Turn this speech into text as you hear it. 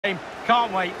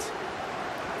Can't wait.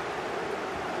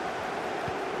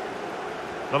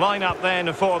 The lineup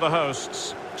then for the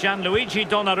hosts. Gianluigi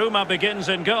Donnarumma begins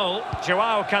in goal.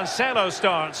 Joao Cancelo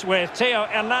starts with Theo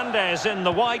Hernandez in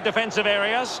the wide defensive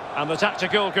areas. And the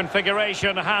tactical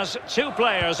configuration has two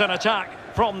players in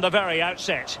attack from the very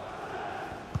outset.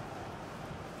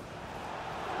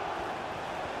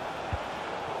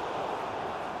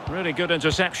 Really good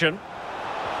interception.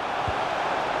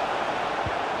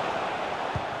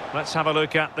 Let's have a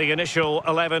look at the initial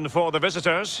 11 for the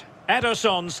visitors.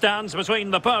 Ederson stands between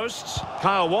the posts.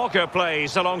 Kyle Walker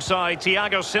plays alongside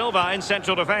Thiago Silva in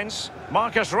central defence.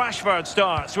 Marcus Rashford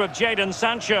starts with Jadon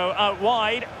Sancho out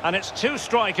wide. And it's two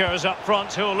strikers up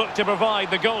front who'll look to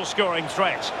provide the goal-scoring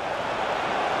threat.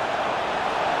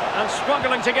 And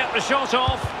struggling to get the shot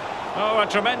off. Oh, a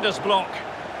tremendous block.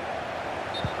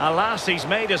 Alas, he's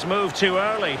made his move too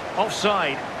early.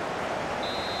 Offside.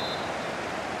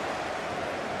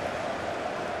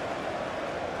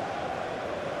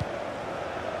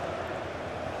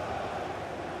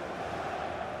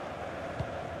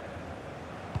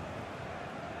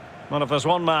 Well, if there's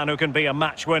one man who can be a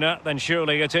match winner, then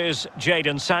surely it is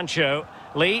Jadon Sancho.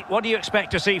 Lee, what do you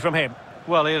expect to see from him?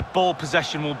 Well, his ball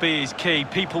possession will be his key.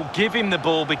 People give him the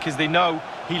ball because they know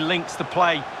he links the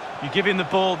play. You give him the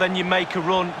ball, then you make a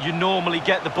run, you normally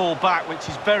get the ball back, which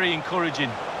is very encouraging.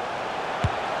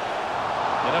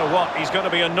 You know what? He's going to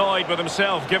be annoyed with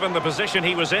himself, given the position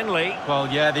he was in, Lee.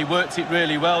 Well, yeah, they worked it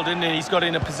really well, didn't he? He's got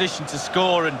in a position to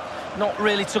score and not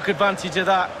really took advantage of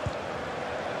that.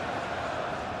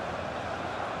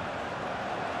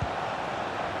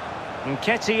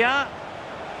 Nketiah.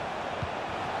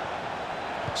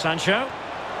 Sancho.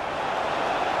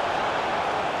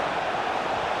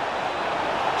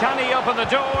 Can he open the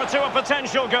door to a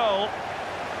potential goal?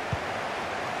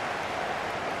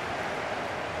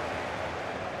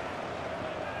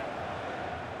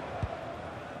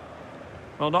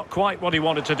 Well, not quite what he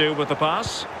wanted to do with the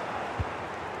pass.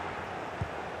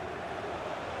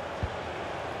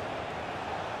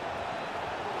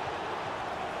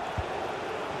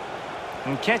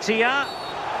 Nketiah.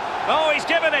 Oh, he's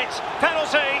given it.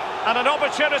 Penalty. And an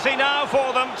opportunity now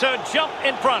for them to jump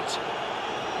in front.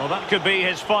 Well, that could be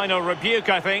his final rebuke,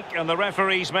 I think, and the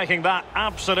referee's making that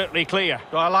absolutely clear.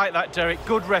 Well, I like that, Derek.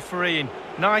 Good refereeing.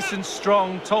 Nice and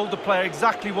strong. Told the player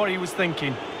exactly what he was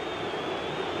thinking.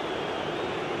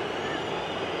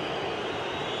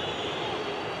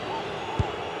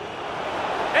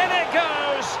 In it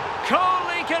goes.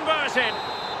 Coolly converted.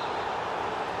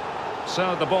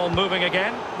 So the ball moving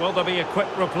again. Will there be a quick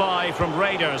reply from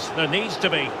Raiders? There needs to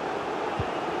be.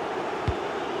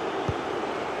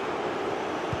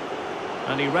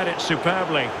 And he read it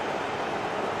superbly.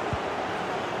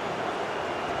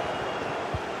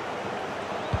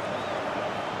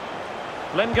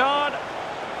 Lingard.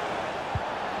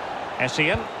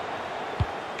 Essien.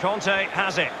 Conte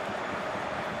has it.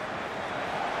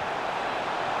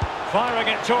 Firing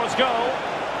it towards goal.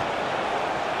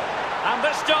 And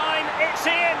this time, it's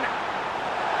in.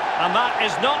 And that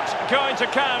is not going to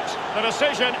count. The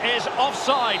decision is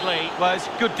offside, Lee. Well, it's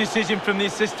a good decision from the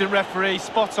assistant referee.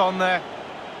 Spot on there.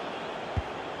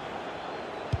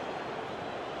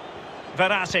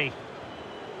 Verratti.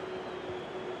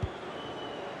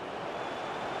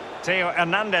 Theo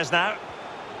Hernandez now.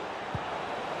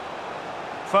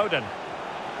 Foden.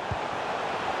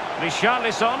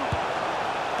 Richarlison.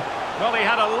 Well, he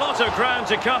had a lot of ground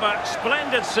to cover.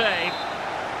 Splendid save.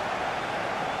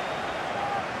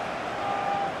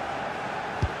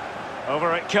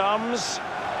 Over it comes.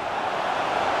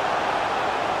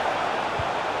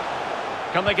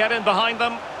 Can they get in behind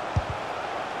them?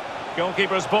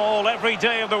 Goalkeeper's ball every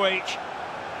day of the week.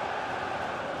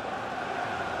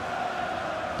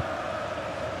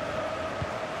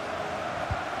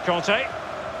 Conte.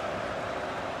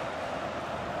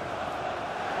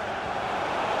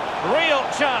 Real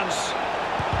chance.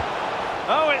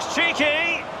 Oh, it's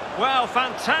cheeky. Well,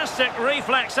 fantastic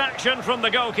reflex action from the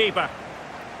goalkeeper.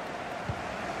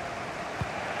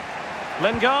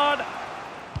 Lingard.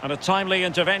 And a timely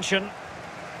intervention.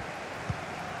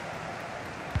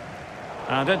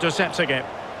 And intercepting it.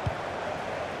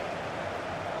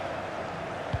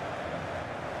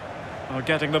 Oh,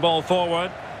 getting the ball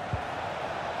forward.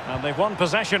 And they've won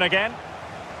possession again.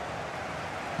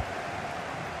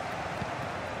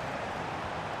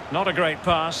 Not a great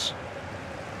pass.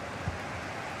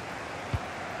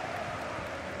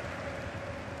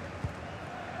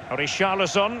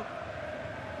 Richarlison.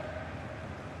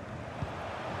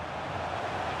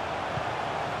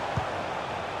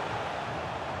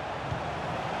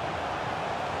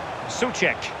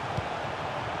 Souček.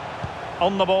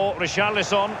 On the ball,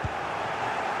 Richarlison.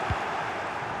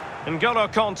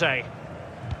 N'Golo Conte.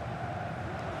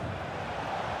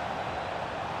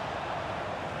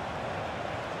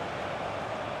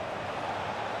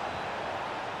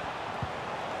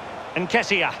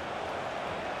 Nketiah.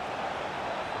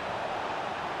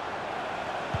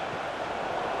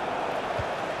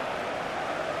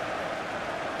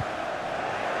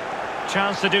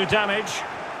 Chance to do damage.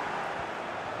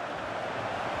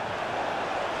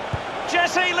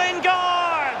 Jesse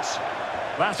Lingard!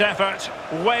 That effort,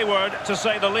 wayward to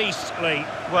say the least, Lee.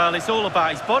 Well, it's all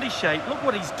about his body shape. Look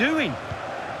what he's doing.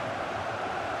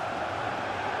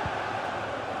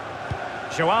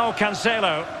 Joao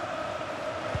Cancelo.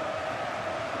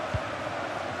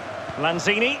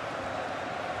 Lanzini.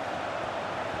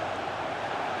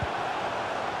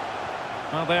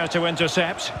 Well, there to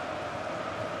intercept.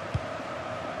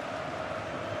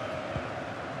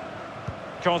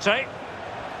 Conte.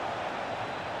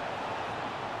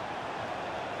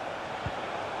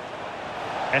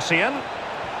 Essien.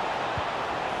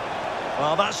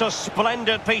 Well, that's a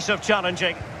splendid piece of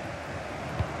challenging.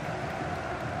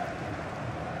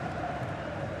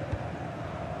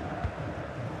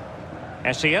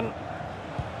 Essien.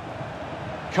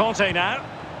 Conte now.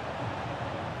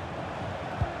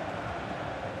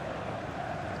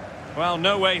 Well,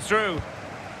 no way through.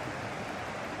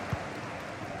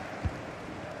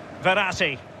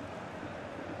 Verratti.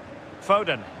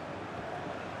 Foden.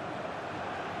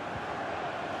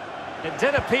 It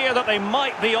did appear that they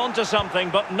might be onto something,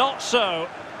 but not so.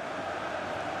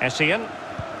 Essien.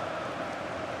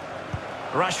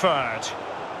 Rashford.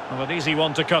 Well, an easy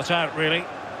one to cut out, really.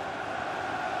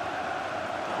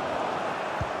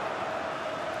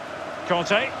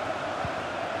 Conte.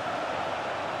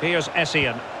 Here's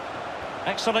Essien.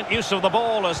 Excellent use of the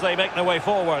ball as they make their way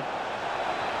forward.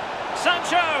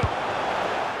 Sancho!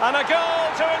 And a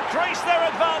goal to increase their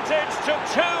advantage to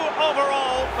 2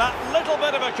 overall. That little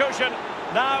bit of a cushion.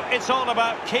 Now it's all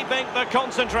about keeping the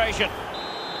concentration.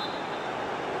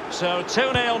 So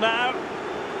 2-0 now.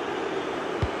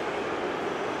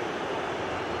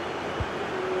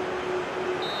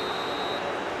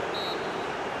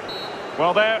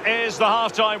 Well, there is the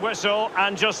half-time whistle,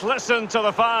 and just listen to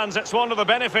the fans. It's one of the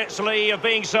benefits, Lee, of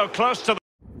being so close to the...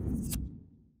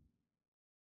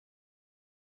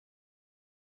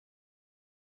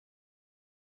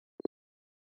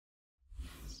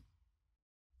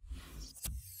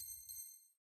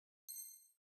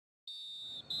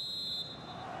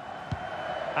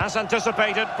 As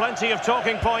anticipated, plenty of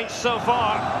talking points so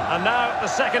far, and now the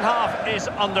second half is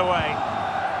underway.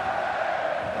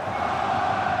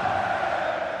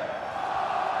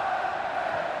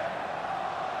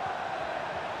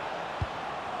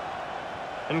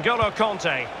 N'Golo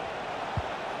Conte.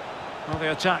 Well,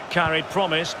 the attack carried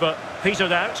promise, but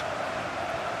petered out.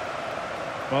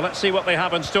 Well, let's see what they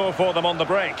have in store for them on the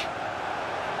break.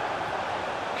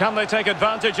 Can they take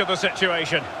advantage of the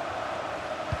situation?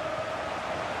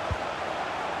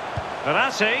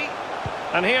 Verratti.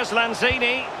 And here's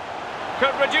Lanzini.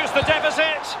 Could reduce the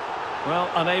deficit. Well,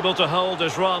 unable to hold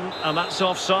his run, and that's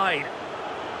offside.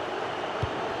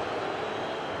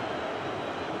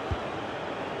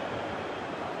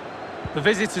 The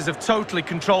visitors have totally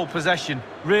controlled possession,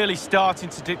 really starting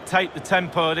to dictate the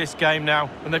tempo of this game now.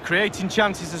 And they're creating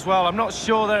chances as well. I'm not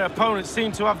sure their opponents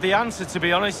seem to have the answer, to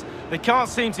be honest. They can't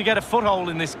seem to get a foothold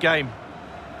in this game.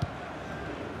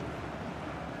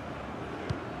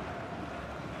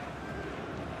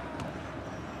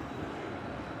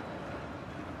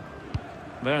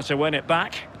 There to win it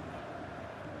back.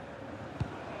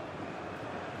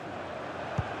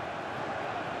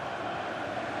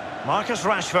 Marcus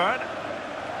Rashford.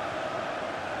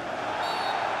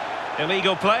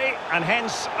 Illegal play, and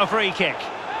hence a free kick.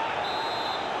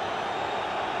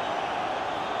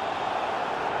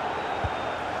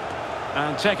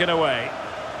 And taken away.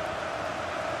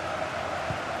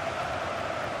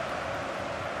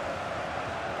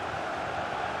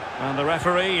 And the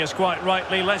referee is quite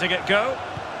rightly letting it go.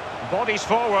 Bodies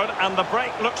forward, and the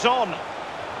break looks on.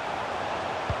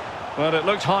 Well, it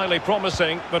looked highly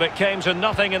promising, but it came to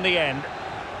nothing in the end.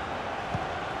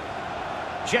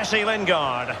 Jesse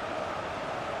Lingard.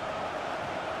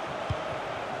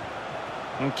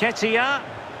 Nketiah.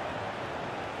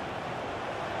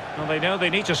 Well, they know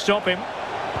they need to stop him.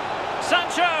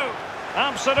 Sancho!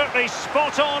 Absolutely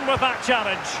spot on with that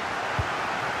challenge.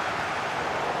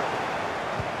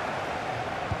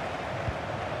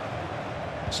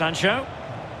 Sancho.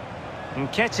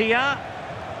 Nketiah.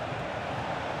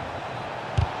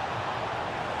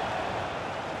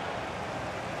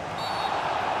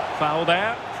 Foul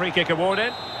there. Free kick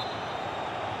awarded.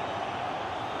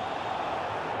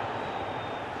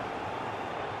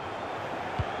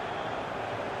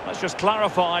 Let's just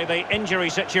clarify the injury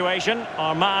situation.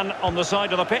 Our man on the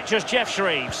side of the pitch is Jeff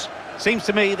Shreves. Seems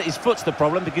to me that his foot's the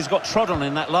problem because he's got trod on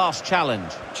in that last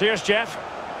challenge. Cheers, Jeff.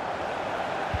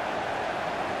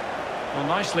 Well,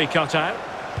 nicely cut out.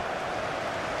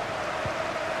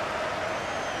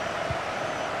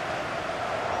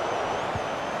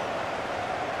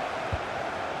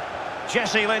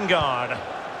 Jesse Lingard.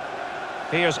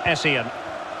 Here's Essien.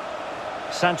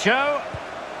 Sancho.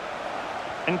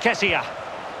 Nketiah.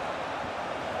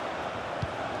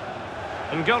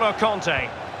 N'Golo Conte.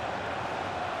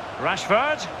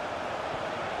 Rashford.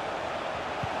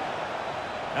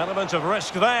 Element of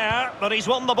risk there, but he's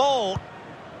won the ball.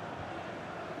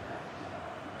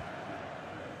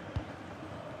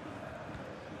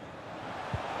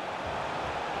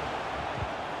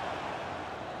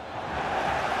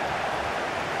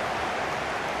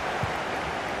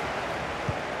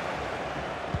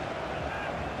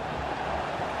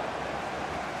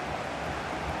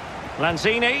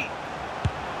 Lanzini.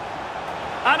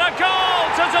 And a goal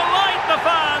to delight the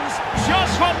fans.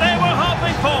 Just what they were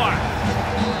hoping for.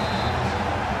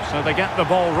 So they get the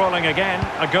ball rolling again.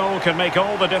 A goal can make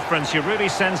all the difference. You really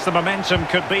sense the momentum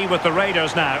could be with the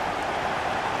Raiders now.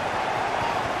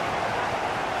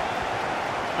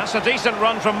 That's a decent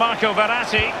run from Marco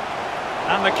Verratti.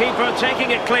 And the keeper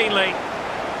taking it cleanly.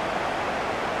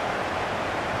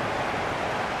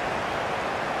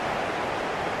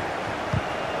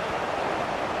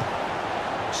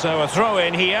 So a throw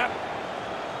in here.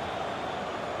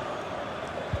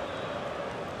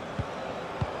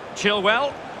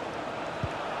 Chilwell.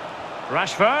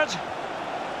 Rashford.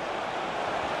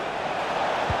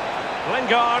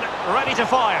 Lingard ready to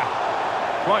fire.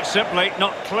 Quite simply,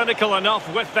 not clinical enough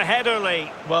with the header, Lee.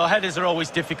 Well, headers are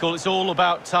always difficult. It's all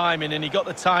about timing, and he got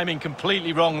the timing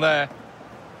completely wrong there.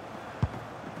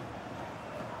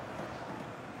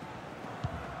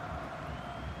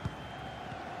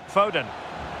 Foden.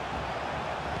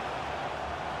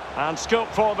 And scope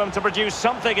for them to produce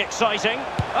something exciting.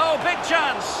 Oh, big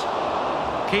chance!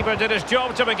 Keeper did his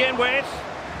job to begin with.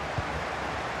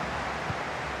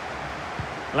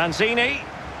 Lanzini.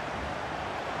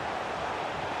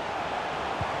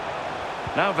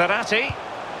 Now Verratti.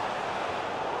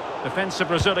 Defensive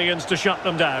Brazilians to shut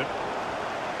them down.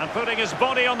 And putting his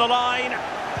body on the line.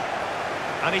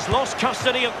 And he's lost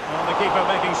custody of... Well, the keeper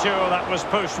making sure that was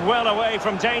pushed well away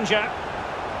from danger.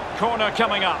 Corner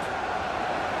coming up.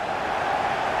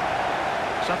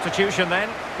 Substitution then.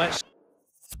 Let's...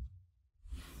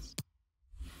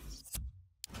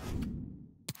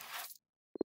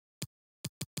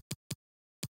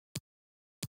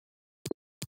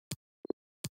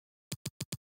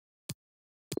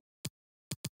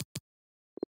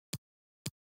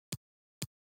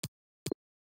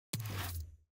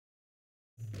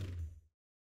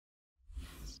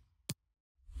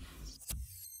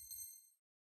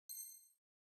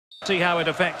 see how it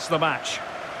affects the match.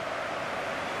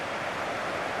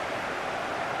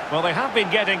 Well, they have been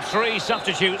getting 3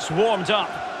 substitutes warmed up,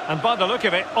 and by the look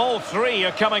of it, all 3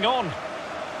 are coming on.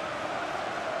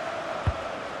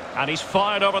 And he's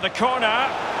fired over the corner.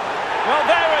 Well,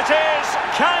 there it is!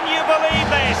 Can you believe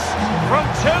this? From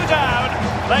 2 down,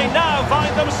 they now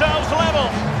find themselves level.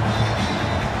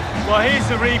 Well, here's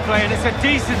the replay, and it's a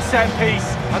decent set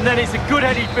piece, and then it's a good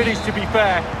headed finish, to be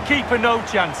fair. Keeper no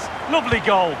chance. Lovely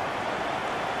goal.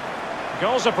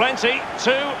 Goals are plenty.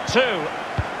 2-2.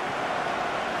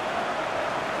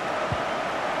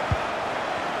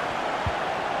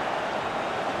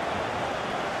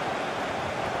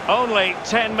 Only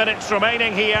 10 minutes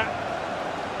remaining here.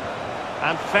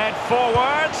 And fed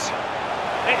forwards.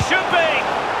 It should be.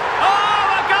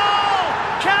 Oh, a goal!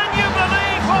 Can you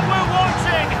believe what we're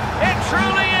watching? It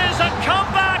truly is a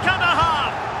comeback and a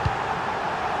half.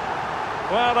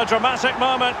 Well, a dramatic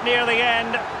moment near the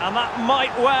end, and that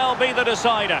might well be the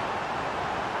decider.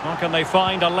 How can they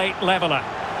find a late leveller?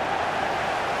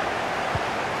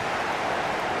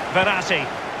 Verratti.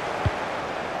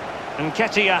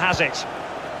 Nketiah has it.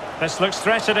 This looks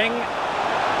threatening.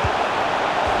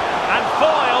 And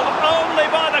foiled only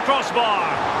by the crossbar.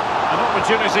 An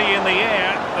opportunity in the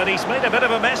air, but he's made a bit of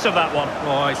a mess of that one.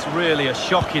 Oh, it's really a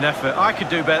shocking effort. I could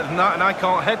do better than that, and I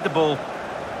can't head the ball.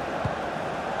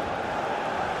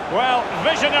 Well,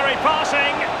 visionary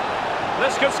passing.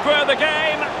 This could square the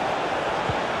game.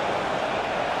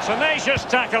 Tenacious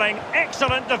tackling.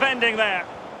 Excellent defending there.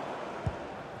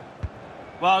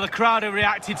 Well, the crowd are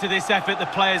reacting to this effort the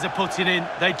players are putting in.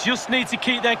 They just need to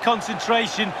keep their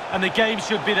concentration, and the game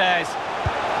should be theirs.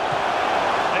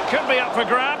 It could be up for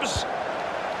grabs.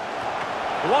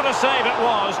 What a save it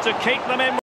was to keep them in.